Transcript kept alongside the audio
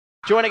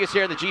Joining us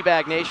here in the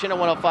G-Bag Nation on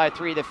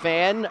 105.3 The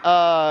Fan.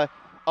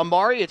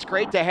 Amari, it's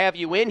great to have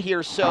you in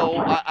here.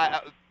 So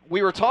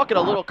we were talking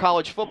a little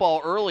college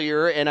football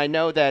earlier, and I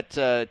know that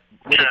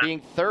with it being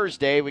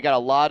Thursday, we got a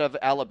lot of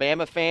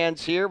Alabama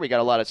fans here. We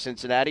got a lot of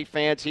Cincinnati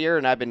fans here,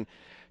 and I've been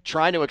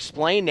trying to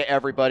explain to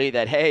everybody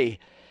that, hey,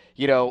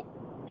 you know,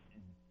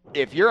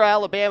 if you're an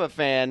Alabama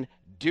fan,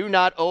 do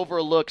not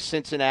overlook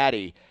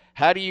Cincinnati.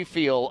 How do you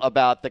feel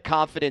about the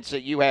confidence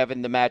that you have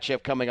in the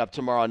matchup coming up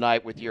tomorrow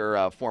night with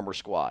your former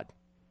squad?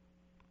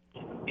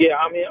 Yeah,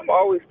 I mean, I'm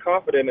always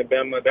confident in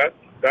Bama.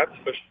 That's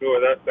for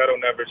sure. That'll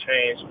never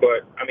change.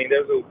 But I mean,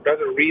 there's a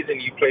reason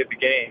you played the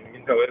game. You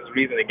know, there's a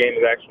reason the game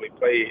is actually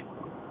played.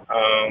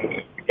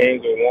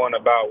 Games were won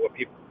about what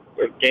people.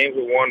 If games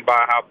were won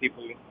by how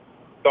people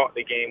thought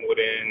the game would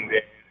end,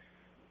 then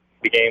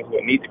the games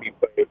would need to be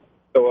played.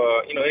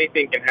 So you know,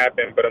 anything can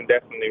happen. But I'm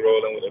definitely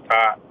rolling with the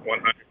Tide,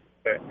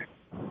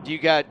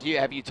 100%.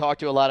 Have you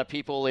talked to a lot of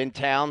people in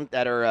town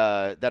that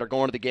are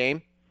going to the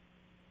game?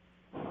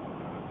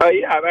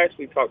 Yeah, I've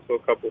actually talked to a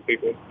couple of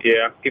people.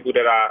 Yeah, people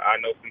that I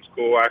know from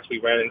school. I actually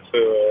ran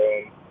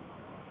into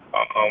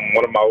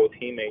one of my old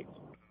teammates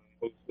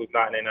who's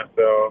not in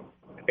NFL.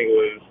 I think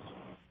it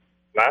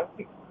was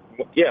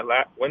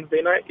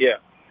Wednesday night. Yeah,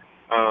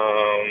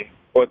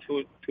 or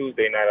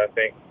Tuesday night, I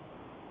think.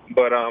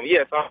 But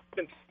yeah, so I've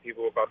been to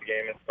people about the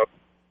game and stuff.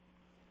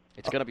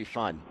 It's going to be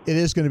fun. It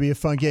is going to be a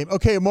fun game.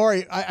 Okay,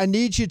 Amari, I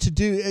need you to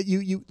do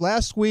you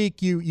last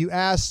week you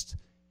asked,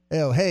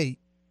 hey,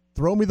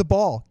 throw me the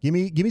ball. Give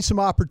me some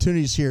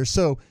opportunities here.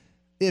 So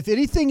if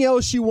anything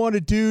else you want to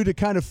do to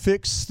kind of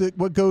fix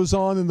what goes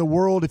on in the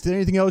world, if there's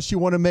anything else you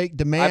want to make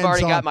demands I've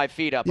already on, got my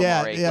feet up,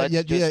 Amari. Let's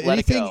just let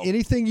it go.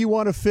 Anything you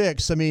want to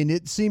fix. I mean,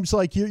 it seems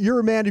like you're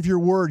a man of your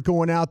word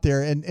going out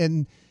there,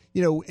 and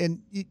you know,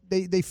 and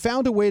they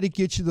found a way to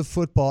get you the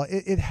football.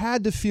 It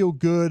had to feel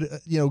good,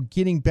 you know,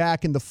 getting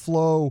back in the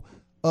flow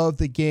of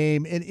the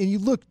game, and you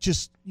look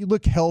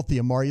healthy,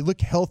 Amari. You look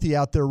healthy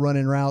out there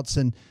running routes,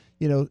 and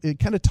you know,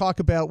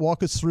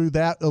 walk us through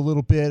that a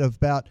little bit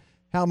about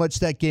how much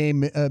that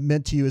game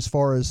meant to you as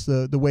far as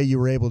the way you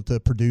were able to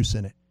produce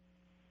in it.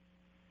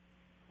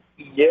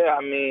 Yeah,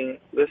 I mean,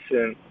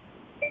 listen,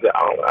 that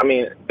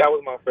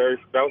was my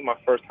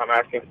first time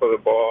asking for the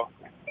ball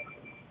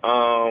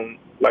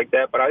like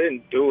that, but I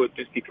didn't do it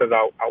just because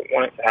I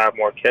wanted to have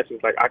more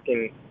catches. Like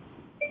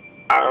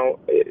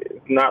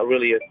it's not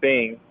really a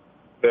thing.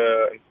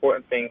 The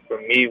important thing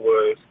for me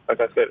was, like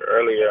I said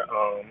earlier,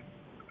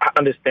 I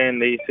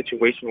understand the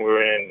situation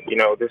we're in. You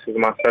know, this is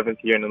my 7th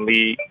year in the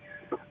league.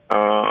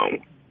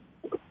 And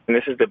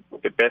this is the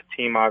best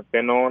team I've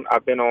been on.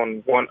 I've been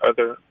on one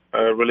other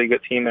really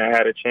good team that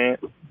had a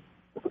chance.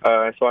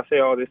 So I say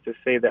all this to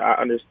say that I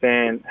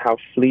understand how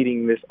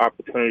fleeting this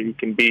opportunity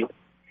can be.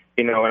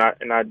 You know,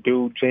 and I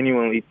do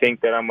genuinely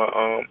think that I'm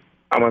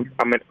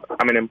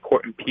an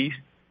important piece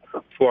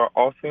to our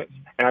offense,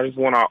 and I just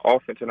want our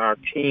offense and our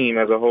team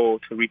as a whole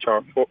to reach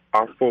our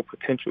full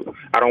potential.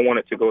 I don't want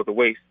it to go to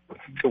waste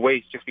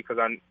just because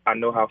I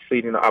know how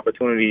fleeting the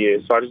opportunity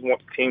is. So I just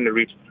want the team to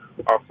reach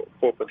our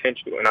full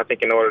potential, and I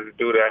think in order to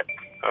do that,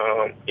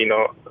 you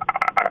know,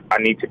 I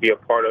need to be a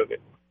part of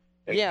it.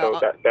 And so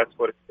that's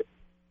what it is.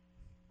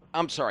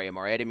 I'm sorry,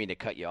 Amari. I didn't mean to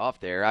cut you off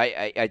there.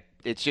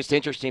 It's just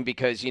interesting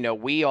because, you know,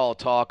 we all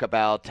talk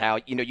about how,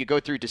 you know, you go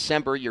through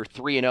December, you're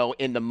 3-0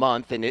 in the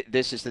month, and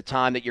this is the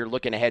time that you're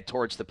looking ahead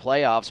towards the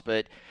playoffs.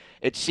 But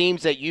it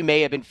seems that you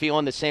may have been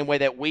feeling the same way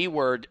that we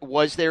were.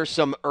 Was there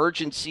some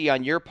urgency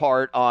on your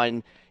part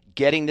on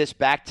getting this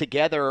back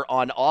together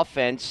on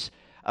offense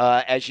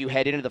as you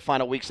head into the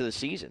final weeks of the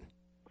season?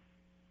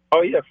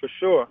 Oh, yeah, for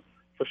sure.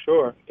 For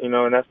sure, you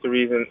know, and that's the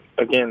reason.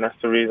 Again, that's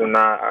the reason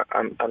I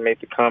made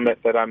the comment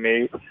that I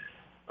made.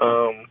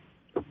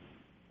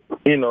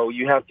 You know,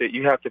 you have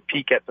to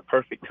peak at the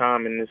perfect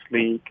time in this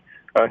league.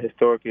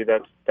 Historically,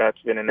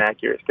 that's been an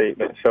accurate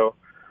statement. So,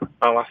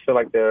 I feel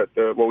like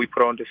the what we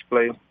put on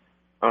display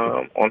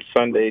on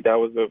Sunday, that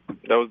was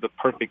the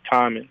perfect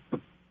timing.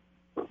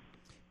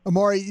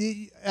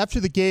 Amari, after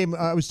the game,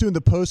 I was doing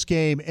the post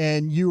game,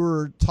 and you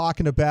were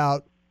talking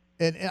about.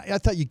 And I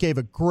thought you gave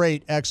a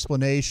great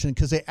explanation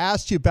because they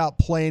asked you about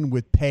playing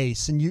with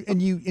pace, and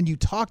you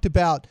talked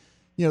about,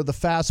 you know, the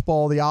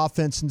fastball, the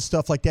offense, and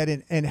stuff like that,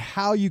 and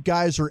how you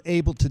guys are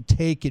able to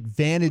take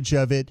advantage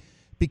of it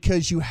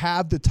because you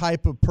have the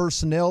type of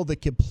personnel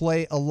that can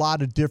play a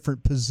lot of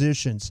different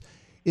positions.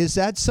 Is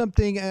that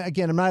something?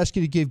 Again, I'm not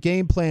asking you to give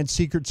game plan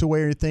secrets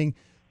away or anything,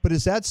 but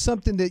is that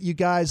something that you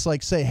guys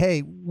like say,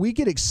 hey, we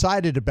get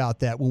excited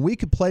about that when we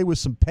could play with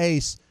some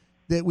pace,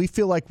 that we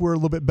feel like we're a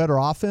little bit better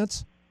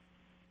offense?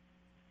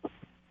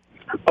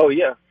 Oh,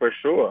 yeah, for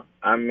sure.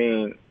 I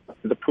mean,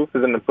 the proof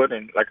is in the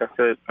pudding. Like I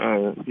said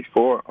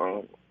before,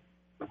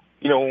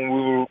 you know,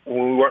 when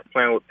we weren't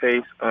playing with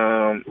pace,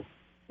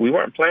 we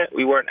weren't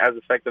as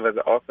effective as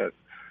an offense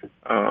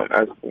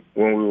as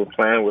when we were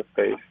playing with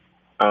pace.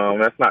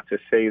 That's not to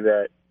say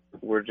that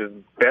we're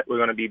going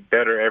to be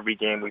better every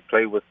game we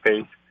play with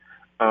pace,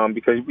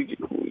 because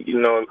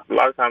you know, a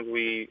lot of times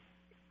we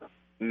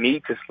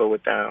need to slow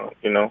it down.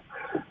 You know.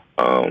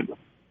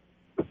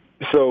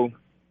 So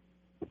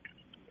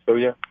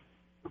yeah.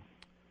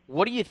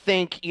 What do you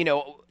think,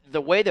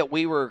 the way that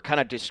we were kind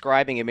of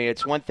describing, I mean,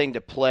 it's one thing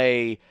to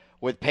play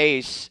with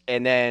pace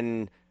and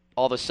then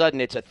all of a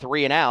sudden it's a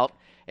 3 and out,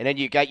 and then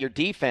you got your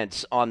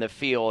defense on the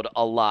field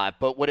a lot.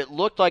 But what it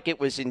looked like, it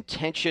was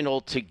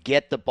intentional to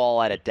get the ball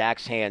out of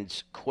Dak's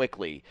hands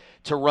quickly,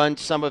 to run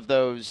some of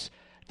those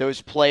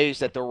plays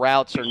that the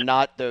routes are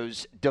not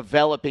those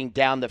developing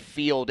down the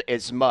field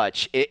as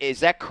much. Is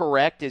that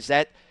correct? Is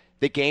that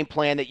the game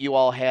plan that you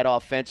all had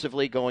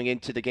offensively going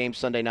into the game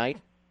Sunday night?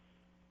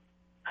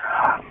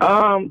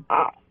 I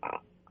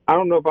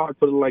don't know if I would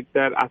put it like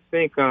that. I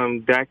think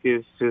Dak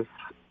is just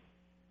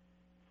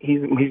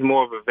he's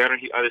more of a veteran.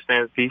 He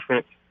understands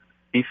defense.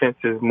 Defense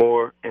is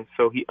more, and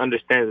so he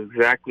understands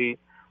exactly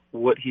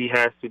what he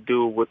has to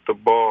do with the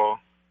ball,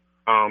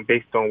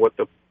 based on what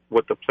the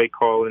play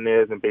calling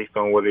is, and based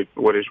on what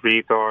his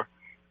reads are,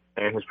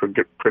 and his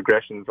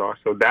progressions are.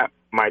 So that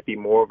might be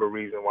more of a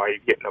reason why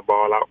he's getting the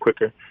ball out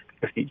quicker,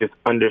 because he just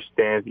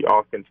understands the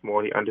offense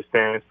more. He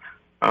understands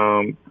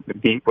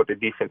what the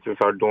defenses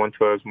are doing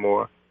to us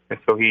more, and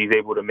so he's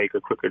able to make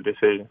a quicker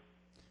decision.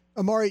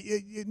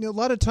 Amari, a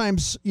lot of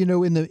times, in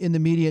the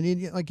media,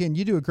 and again,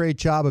 you do a great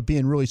job of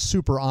being really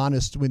super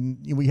honest when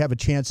we have a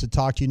chance to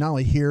talk to you, not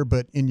only here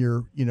but in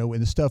your,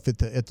 in the stuff at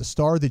the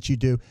Star that you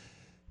do.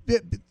 They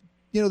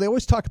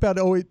always talk about,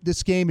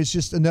 this game is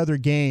just another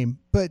game,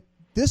 but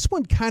this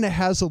one kind of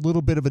has a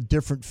little bit of a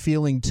different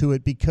feeling to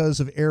it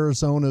because of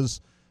Arizona's,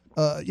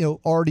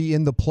 already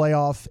in the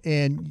playoff,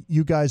 and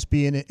you guys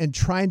being it and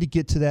trying to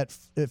get to that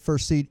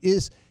first seed.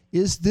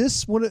 Is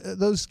this one of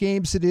those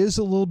games that is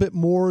a little bit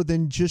more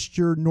than just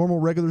your normal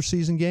regular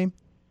season game?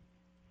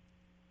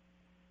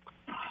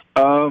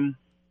 I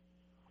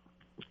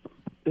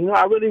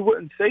really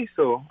wouldn't say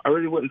so.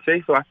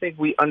 I think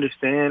we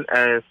understand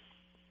as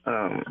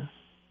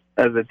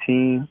a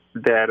team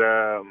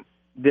that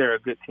they're a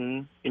good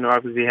team.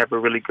 Obviously they have a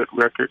really good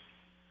record.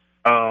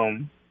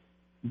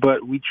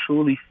 But we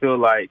truly feel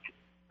like,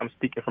 I'm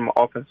speaking from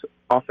an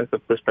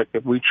offensive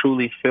perspective, we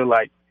truly feel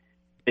like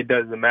it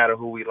doesn't matter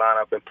who we line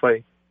up and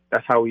play.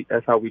 That's how we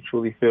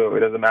truly feel.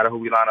 It doesn't matter who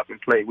we line up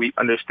and play. We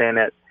understand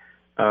that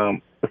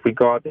if we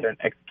go out there and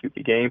execute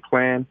the game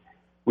plan,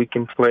 we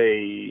can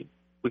play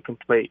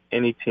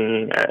any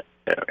team at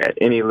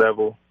any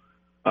level,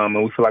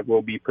 and we feel like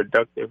we'll be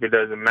productive. It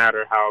doesn't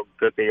matter how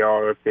good they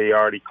are, if they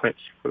already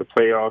clinched for the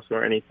playoffs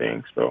or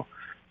anything. So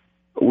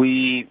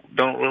we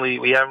haven't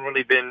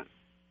really been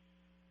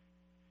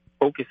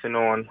focusing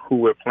on who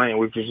we're playing.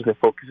 We've just been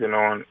focusing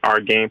on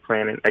our game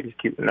plan and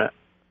executing that.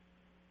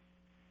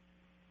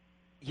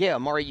 Yeah,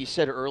 Amari, you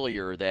said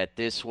earlier that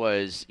this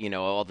was,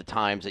 all the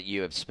times that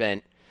you have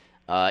spent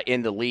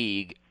in the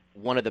league,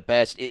 one of the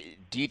best.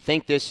 Do you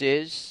think this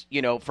is,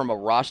 from a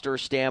roster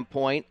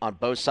standpoint on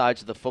both sides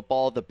of the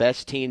football, the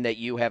best team that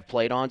you have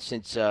played on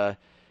since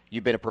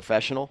you've been a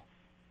professional?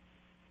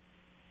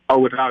 Oh,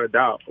 without a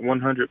doubt,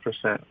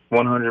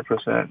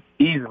 100%,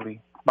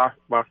 easily, by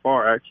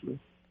far, actually.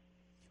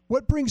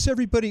 What brings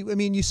everybody? I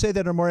mean, you say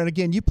that, Amari, and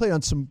again, you played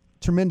on some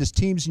tremendous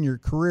teams in your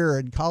career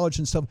in college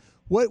and stuff.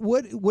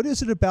 What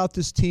is it about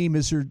this team?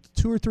 Is there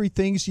 2 or 3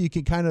 things you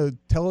can kind of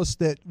tell us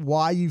that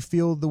why you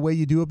feel the way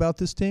you do about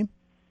this team?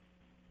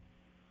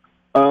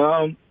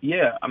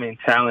 Yeah, I mean,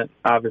 talent.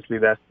 Obviously,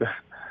 that's the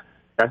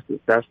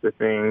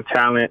thing.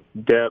 Talent,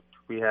 depth.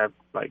 We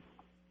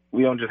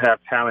don't just have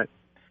talent,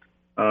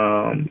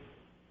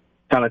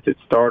 talented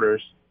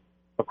starters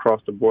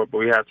across the board, but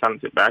we have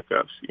talented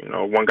backups.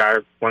 One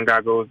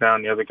guy goes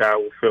down, the other guy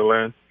will fill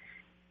in.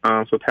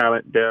 So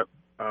talent, depth,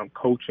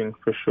 coaching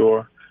for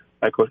sure.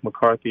 Like Coach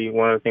McCarthy,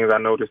 one of the things I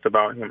noticed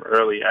about him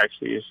early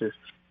actually is just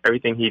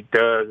everything he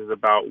does is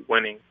about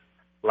winning.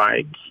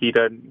 Like he's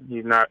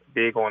not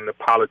big on the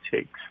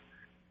politics.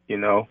 He's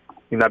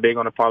not big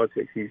on the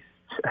politics.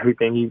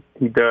 Everything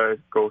he does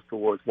goes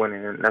towards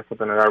winning, and that's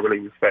something that I really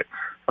respect.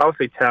 So I would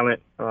say talent,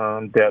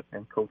 depth,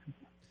 and coaching.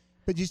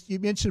 But you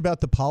mentioned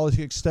about the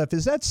politics stuff.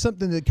 Is that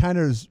something that kind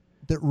of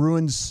that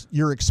ruins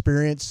your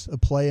experience of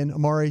playing,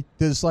 Amari?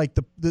 Is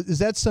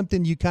that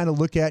something you kind of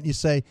look at and you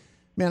say,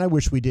 man, I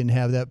wish we didn't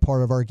have that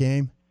part of our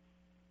game?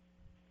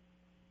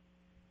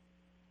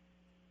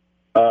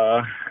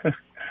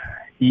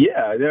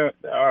 Yeah, there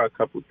are a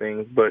couple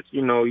things, but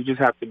you just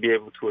have to be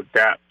able to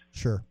adapt.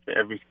 Sure. To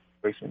every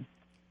situation.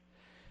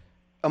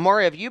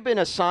 Amari, have you been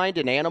assigned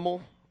an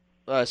animal,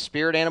 a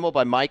spirit animal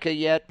by Micah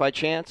yet, by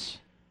chance?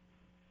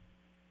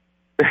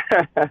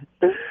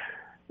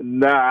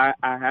 No, I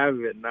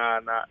haven't. Nah,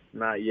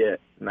 not yet.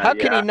 How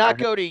can he not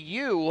go to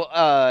you,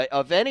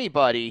 of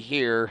anybody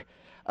here,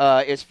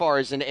 as far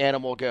as an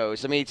animal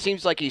goes? I mean, it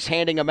seems like he's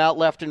handing them out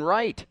left and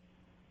right.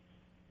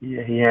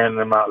 Yeah, he handed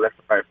them out left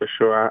and right for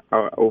sure.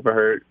 I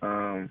overheard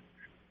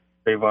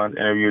Trayvon's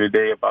interview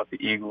today about the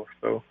Eagles.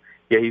 So,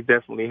 yeah, he's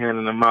definitely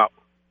handing them out.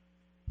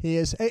 He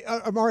is. Hey,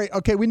 Amari,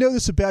 okay, we know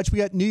this about you. We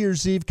got New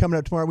Year's Eve coming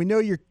up tomorrow. We know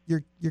you're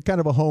kind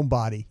of a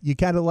homebody. You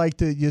kind of like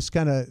to just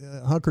kind of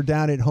hunker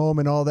down at home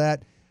and all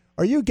that.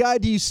 Are you a guy?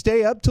 Do you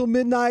stay up till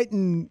midnight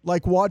and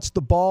like watch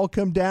the ball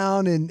come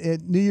down and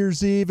at New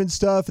Year's Eve and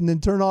stuff, and then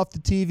turn off the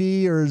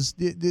TV? Or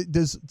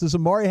does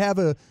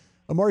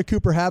Amari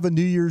Cooper have a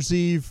New Year's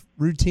Eve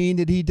routine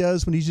that he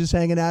does when he's just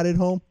hanging out at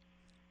home?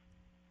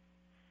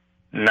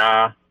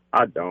 Nah,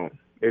 I don't.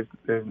 It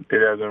doesn't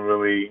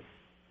really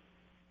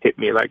hit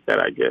me like that,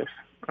 I guess.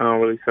 I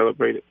don't really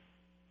celebrate it.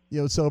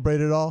 You don't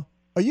celebrate it at all?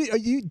 Are there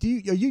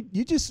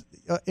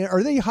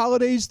any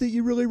holidays that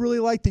you really, really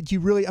like that you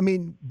really, I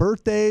mean,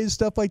 birthdays,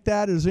 stuff like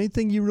that? Is there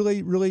anything you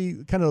really,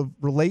 really kind of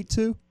relate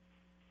to?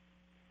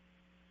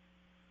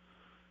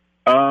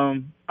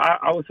 I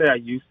would say I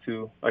used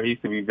to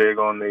be big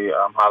on the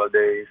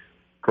holidays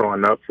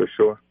growing up for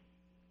sure,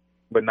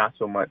 but not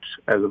so much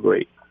as of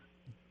late.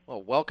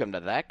 Well, welcome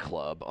to that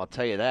club. I'll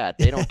tell you that.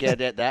 They don't get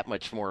it that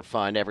much more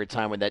fun every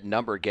time when that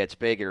number gets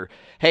bigger.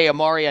 Hey,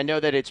 Amari, I know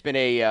that it's been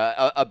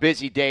a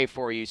busy day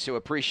for you, so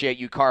appreciate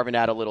you carving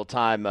out a little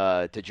time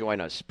to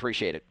join us.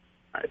 Appreciate it.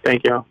 All right,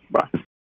 thank you. Bye.